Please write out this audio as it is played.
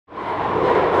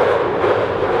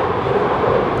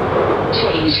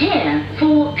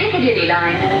Piccadilly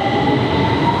line.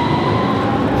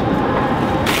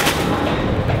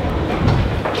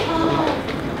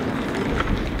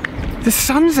 The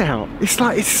sun's out.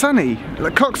 It's sunny. The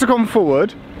clocks have gone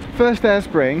forward. First day of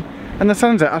spring, and the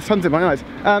sun's out. Sun's in my eyes.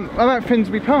 I'm at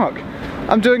Finsbury Park.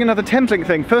 I'm doing another Thameslink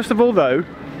thing. First of all, though,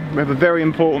 we have a very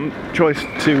important choice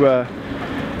to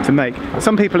make.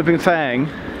 Some people have been saying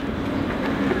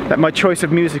that my choice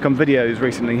of music on videos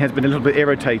recently has been a little bit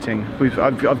irritating.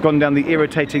 I've gone down the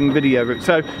irritating video route.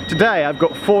 So today I've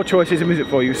got 4 choices of music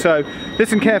for you. So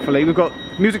listen carefully. We've got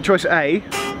music choice A.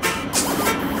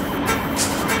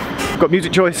 Got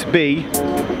music choice B,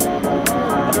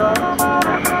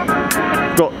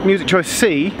 got music choice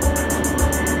C,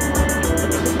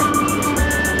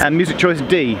 and music choice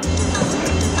D.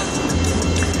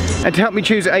 And to help me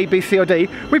choose A, B, C or D,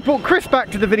 we brought Chris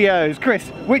back to the videos.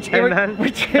 Chris,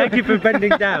 thank you for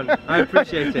bending down. I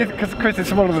appreciate it. Because Chris is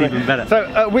smaller than me. Even better.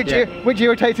 So which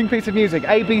irritating piece of music?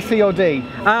 A, B, C or D?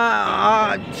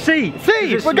 C.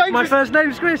 C! We're going my first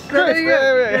name's Chris.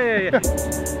 Yeah.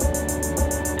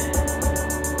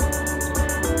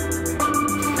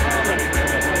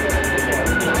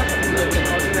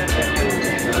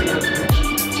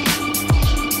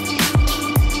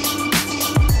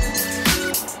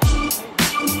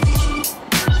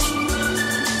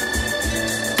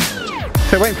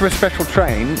 So waiting for a special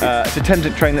train. It's a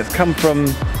Thameslink train that's come from,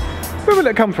 where will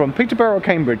it come from? Peterborough or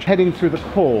Cambridge, heading through the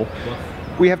core.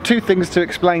 We have 2 things to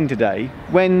explain today.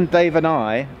 When Dave and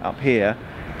I, up here,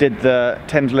 did the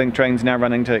Thameslink trains now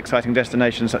running to exciting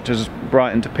destinations such as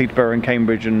Brighton to Peterborough and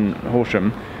Cambridge and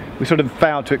Horsham, we sort of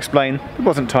failed to explain, there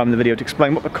wasn't time in the video to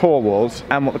explain what the core was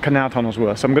and what the canal tunnels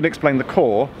were. So I'm going to explain the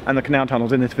core and the canal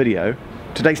tunnels in this video.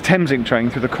 Today's Thameslink train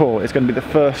through the core is going to be the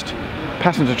first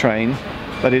passenger train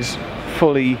that is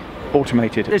fully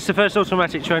automated. It's the first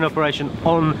automatic train operation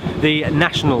on the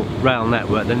national rail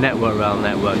network, the Network Rail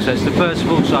Network. So it's the first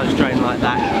full-size train like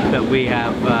that we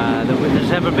have, that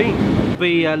there's ever been.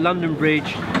 The London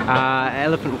Bridge,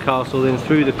 Elephant and Castle, then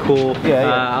through the core,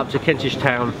 up to Kentish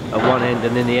Town at one end,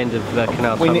 and then the end of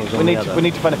canal tunnels on the other. We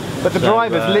need to find it. But the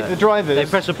drivers, they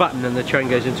press a button and the train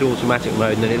goes into automatic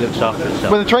mode, and then it looks after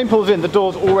itself. When the train pulls in, the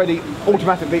door's already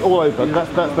automatically all open.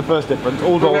 That's the first difference.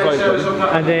 All doors open.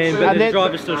 And then the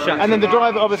driver's still shut. And then the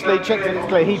driver obviously checks that it's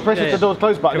clear. He presses the door's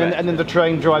close button, and then the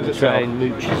train drives itself. The train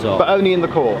mooches off. But only in the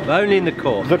core. Only in the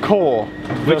core. The core.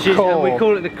 Which is, and we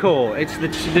call it the core. It's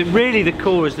really the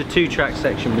core is the 2-track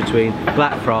section between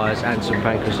Blackfriars and St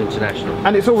Pancras International.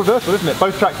 And it's all reversible, isn't it?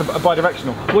 Both tracks are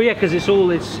bi-directional. Well, yeah, because it's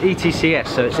ETCS,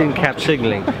 so it's in-cab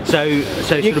signalling. So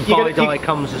sort of bi-di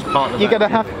comes as part of that.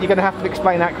 You're gonna have to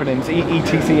explain acronyms.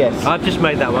 ETCS. I've just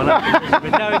made that one up.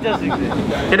 No, it does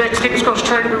exist. The next King's Cross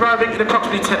train will be arriving in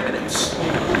approximately 10 minutes.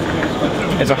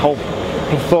 There's a whole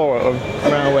plethora of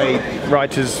railway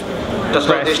writers. Just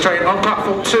like this train on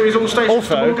platform 2 is all stations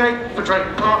to Moorgate for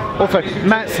Drayton Park. Also,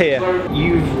 Matt's here.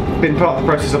 You've been part of the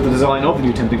process of the design of the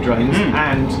new Thameslink trains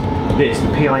and this, the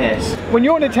PIS. When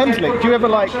you're on a Thameslink, do you ever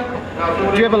like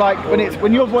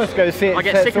when your voice goes, see it? I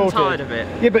get sick and tired of it.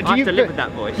 Yeah, but I have to live with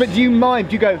that voice. But do you mind?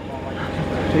 Do you go?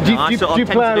 Do you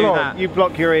play along? That. You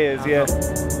block your ears, yeah.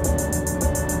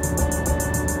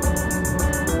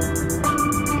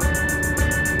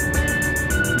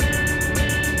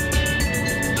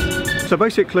 So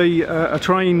basically a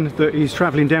train that is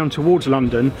travelling down towards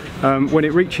London, when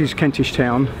it reaches Kentish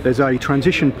Town, there's a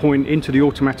transition point into the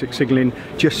automatic signalling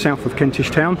just south of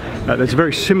Kentish Town. There's a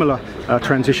very similar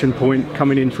transition point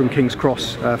coming in from King's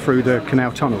Cross through the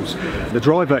canal tunnels. The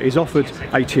driver is offered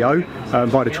ATO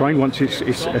by the train once it's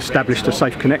established a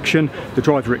safe connection. The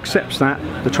driver accepts that,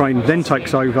 the train then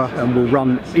takes over and will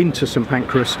run into St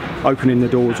Pancras, opening the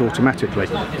doors automatically.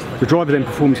 The driver then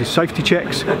performs his safety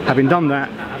checks. Having done that,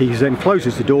 he then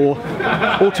closes the door,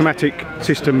 automatic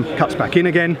system cuts back in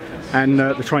again, and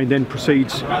the train then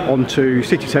proceeds onto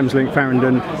City Thameslink,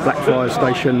 Farringdon, Blackfriars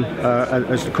station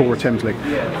as the core of Thameslink.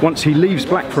 Once he leaves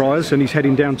Blackfriars and he's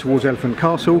heading down towards Elephant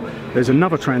Castle, there's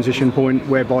another transition point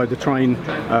whereby the train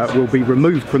will be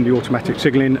removed from the automatic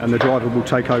signalling and the driver will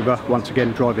take over, once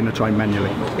again driving the train manually.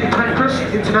 Pancras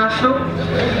International,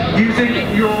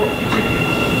 using your...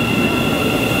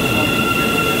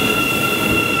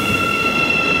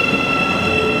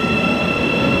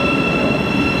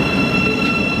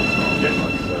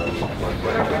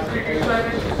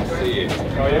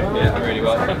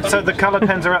 So the coloured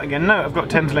pens are out again. No, I've got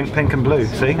Thameslink pink and blue.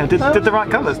 See, I did the right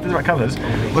colours.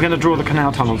 We're going to draw the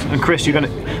canal tunnels, and Chris, you're going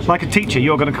to, like a teacher,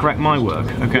 you're going to correct my work.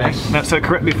 Okay. Yes. Now, so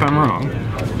correct me if I'm wrong.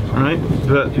 All right,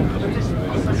 but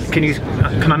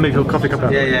can I move your coffee cup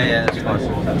out? Yeah, that's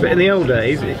fine. But in the old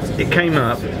days, it came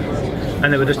up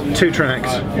and there were just 2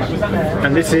 tracks,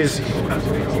 and this is...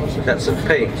 That's St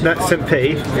P. That's St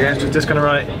P. Yeah. Just going to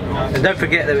write... And don't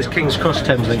forget there was King's Cross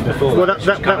Thameslink before. Well,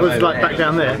 that was like back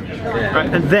down there. Yeah. Right,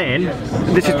 and then,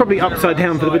 this is probably upside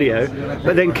down for the video,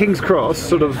 but then King's Cross,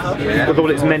 sort of, with all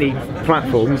its many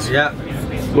platforms,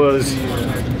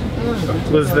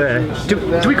 was there.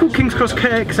 Do we call King's Cross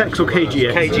KXX or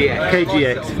KGX? KGX.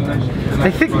 KGX. I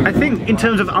think in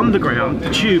terms of underground, the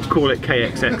Tube call it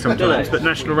KXX sometimes, but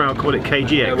National Rail call it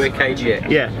KGX. Yeah, we're KGX.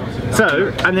 Yeah.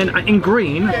 So, and then in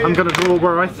green, I'm going to draw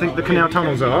where I think the canal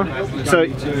tunnels are. So,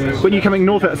 when you're coming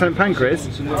north out of St Pancras,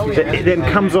 it then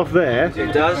comes off there.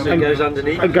 It does, it goes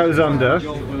underneath. It goes under.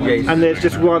 Yes. And there's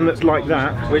just one that's like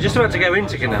that. We're just about to go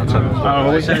into canal tunnels.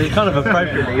 Oh, so it's kind of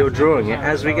appropriate that you're drawing it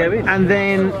as we go in. And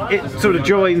then it sort of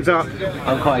joins up.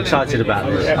 I'm quite excited about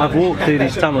this. I've walked through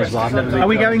these tunnels, but I've never been. Are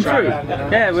we going through?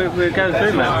 Yeah, we're going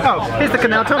through, man. Oh, here's the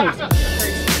canal tunnels.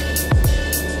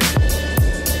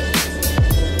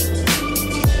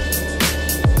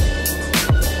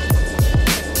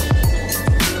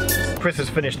 Chris has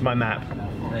finished my map,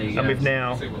 and we've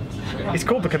now... It's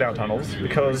called the canal tunnels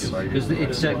because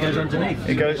it goes underneath.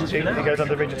 It goes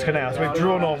under Regent's Canal. So we've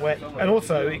drawn on where, and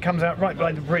also it comes out right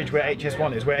behind the bridge where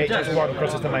HS1 is, where HS1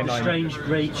 crosses the main line. Strange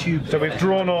grey tube. So we've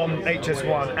drawn on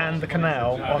HS1 and the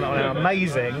canal on an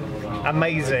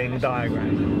amazing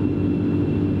diagram.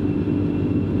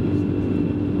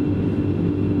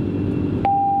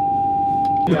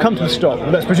 We've come to the stop.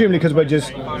 That's presumably because we're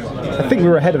just... I think we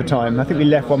were ahead of time. I think we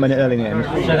left 1 minute early in.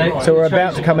 So we're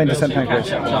about to come into St Pancras.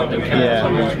 Yeah.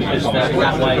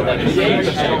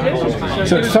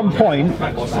 So at some point,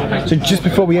 so just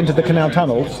before we entered the canal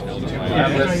tunnels,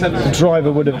 the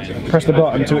driver would have pressed the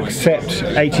button to accept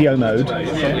ATO mode,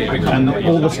 and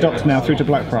all the stops now through to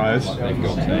Blackfriars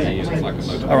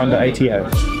are under ATO.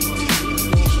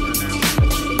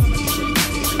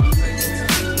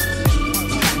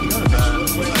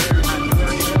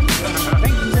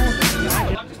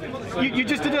 You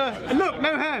just did a look,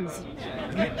 no hands.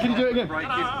 Can you do it again?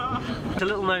 It's a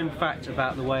little known fact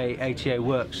about the way ATO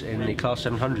works in the Class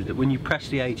 700 that when you press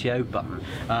the ATO button,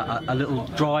 a little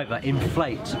driver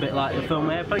inflates, a bit like the film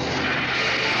Airplane.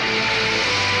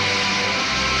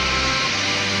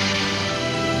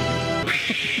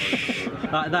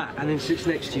 Like that, and then sits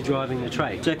next to you driving the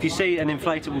train. So if you see an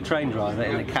inflatable train driver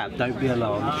in the cab, don't be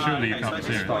alarmed. Surely you can't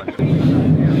see it.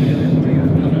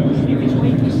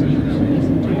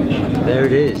 There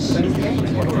it is. So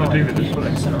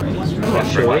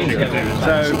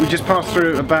we just passed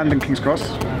through abandoned King's Cross.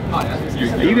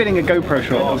 Are you getting a GoPro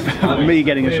shot of me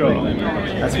getting a shot?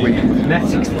 That's weird.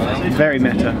 Meta. Very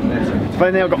meta. But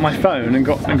I've now got my phone and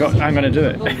I'm going to do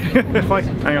it.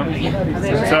 Hang on.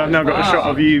 So I've now got a shot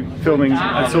of you filming.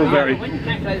 It's all very...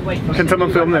 Can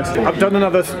someone film this? I've done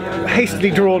another hastily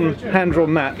drawn,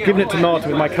 hand-drawn map, given it to Martin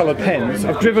with my coloured pens.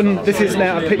 I've driven... This is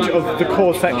now a picture of the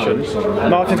core section.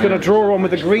 Martin's going to draw on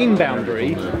with the green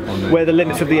boundary where the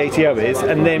limits of the ATO is,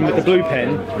 and then with the blue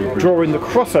pen, draw in the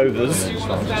crossovers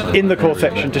in the core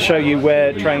section to show you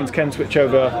where trains can switch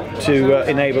over to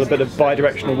enable a bit of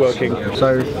bi-directional working.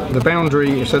 So the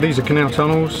boundary, so these are canal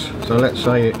tunnels, so let's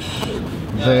say it's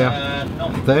there,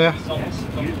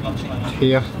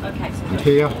 here, and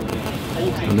here,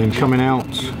 and then coming out,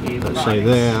 let's say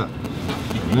there,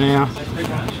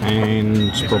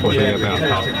 and probably about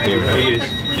here.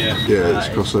 Yeah, it's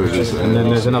crossovers. And then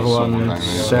there's another one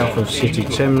south of City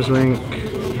Thameslink.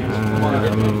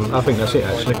 I think that's it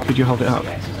actually. Could you hold it up?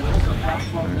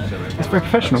 It's very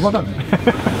professional, well done.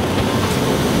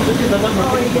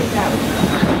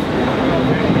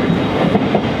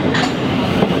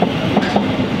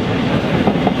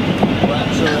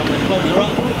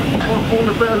 All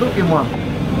the better looking one.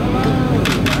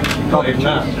 Not even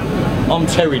that. I'm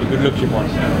Terry, the good looking one.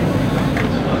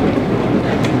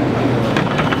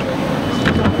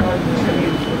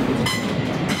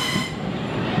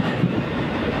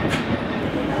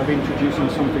 Of introducing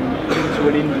something into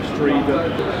an industry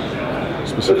that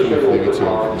Specifically for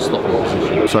the stopping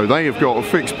position. So they have got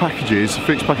fixed packages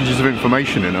of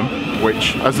information in them,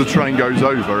 which as the train goes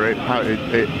over, it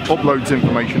uploads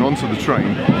information onto the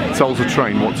train, tells the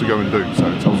train what to go and do.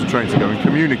 So it tells the train to go and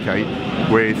communicate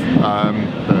with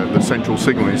the central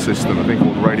signalling system, I think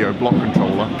called the radio block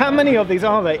controller. How many of these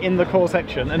are there in the core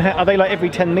section, and are they like every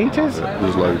 10 metres?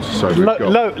 There's loads. So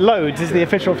loads is the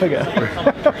official figure.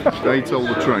 They tell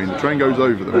the train goes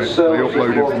over them, they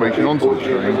upload information onto the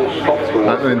train,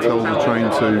 That then tells the train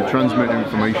to transmit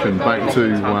information back to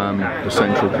the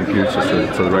central computer,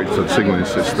 to the signalling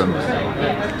system.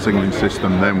 Signaling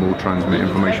system then will transmit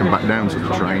information back down to the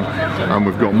train, and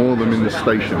we've got more of them in the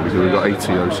station because we've got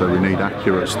ATO, so we need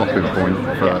accurate stopping point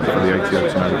for the ATO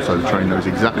to know, so the train knows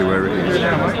exactly where it is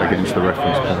against the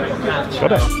reference point.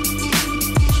 Got it.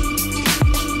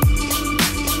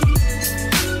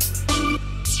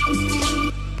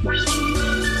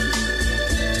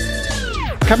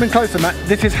 Coming closer, Matt,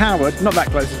 this is Howard, not that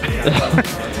close.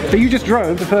 So you just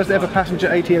drove the first ever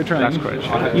passenger ATO train. That's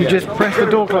correct. You just pressed the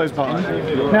door close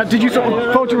button. Now, did you sort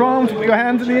of fold your arms, put your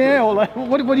hands in the air, or like,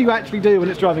 what do you actually do when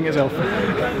it's driving itself?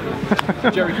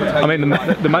 I mean,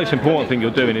 the most important thing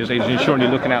you're doing is ensuring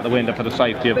you're looking out the window for the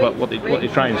safety of what the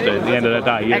trains do. At the end of the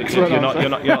day,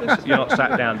 you're not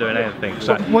sat down doing anything.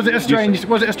 So was it a strange?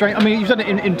 I mean, you've done it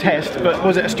in test, but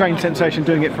was it a strange sensation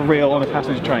doing it for real on a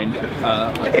passenger train?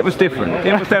 It was different.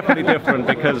 It was definitely different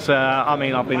because I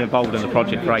mean, I've been involved in the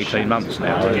project for 18 months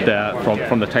now, and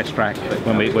from the test track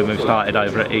when we started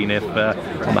over at Enif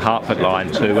on the Hertford line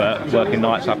to working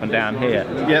nights up and down here.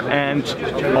 Yep. And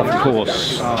of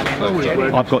course,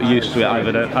 I've got used to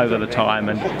it over the time,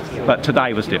 but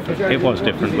today was different. It was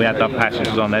different. We had the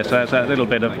passengers on there, so there's a little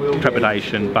bit of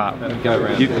trepidation, but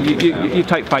you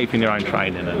take faith in your own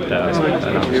training and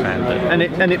understand that.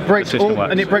 And it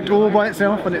braked all by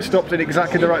itself, and it stopped at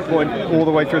exactly the right point all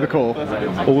the way through the core.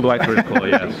 All the way through the core,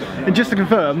 yes. And just to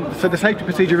confirm, so the safety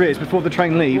procedure is before the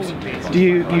train leaves, do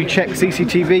you check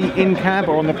CCTV in cab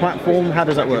or on the platform? How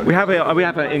does that work? We have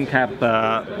an in-cab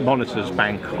monitors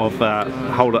bank of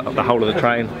the whole of the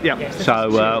train. Yeah.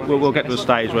 So we'll get to a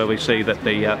stage where we see that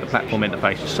the platform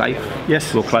interface is safe.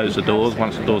 Yes. We'll close the doors.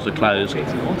 Once the doors are closed,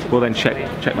 we'll then check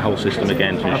the whole system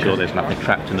again to ensure there's nothing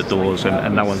trapped in the doors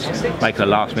and no one's making a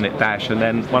last-minute dash. And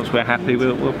then once we're happy,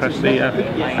 we'll press the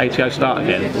ATO start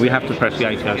again. We have to press the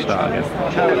ATO start again.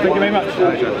 Thank you very much.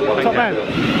 Top man.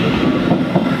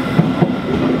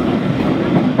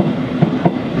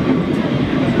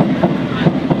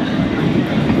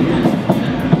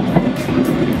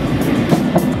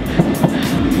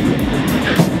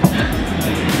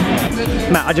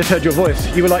 Matt, I just heard your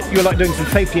voice. You were like doing some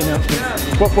safety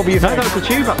announcements. What were you saying? No, that was the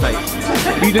tube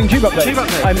update. Were you doing tube updates? Tube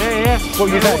update. Yeah. What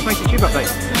were you saying? Automated tube update.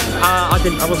 I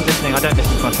wasn't listening. I don't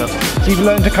listen to myself. So you've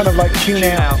learned to kind of like tune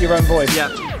out your own voice. Yeah.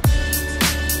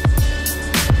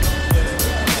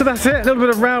 So that's it. A little bit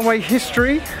of railway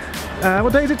history.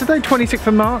 What day is it today? 26th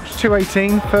of March,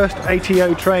 2018. First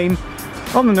ATO train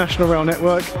on the National Rail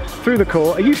Network through the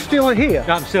core. Are you still here?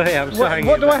 I'm still here. I'm still hanging.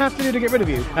 What do I have to do to get rid of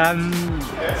you?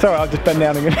 Sorry, I'll just bend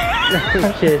down again.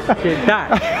 Cheers.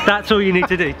 That's all you need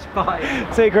to do. Bye.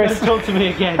 See you, Chris. Don't talk to me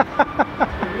again.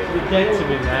 You're dead to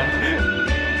me, man.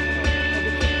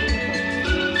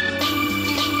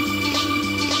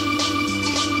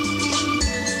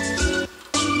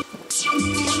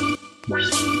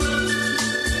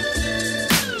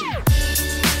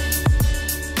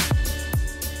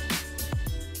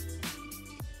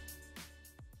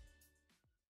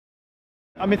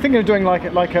 I've been thinking of doing like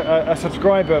a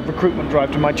subscriber recruitment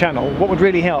drive to my channel. What would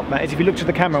really help, Matt, is if you looked at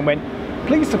the camera and went,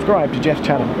 please subscribe to Jeff's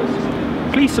channel.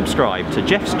 Please subscribe to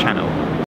Jeff's channel.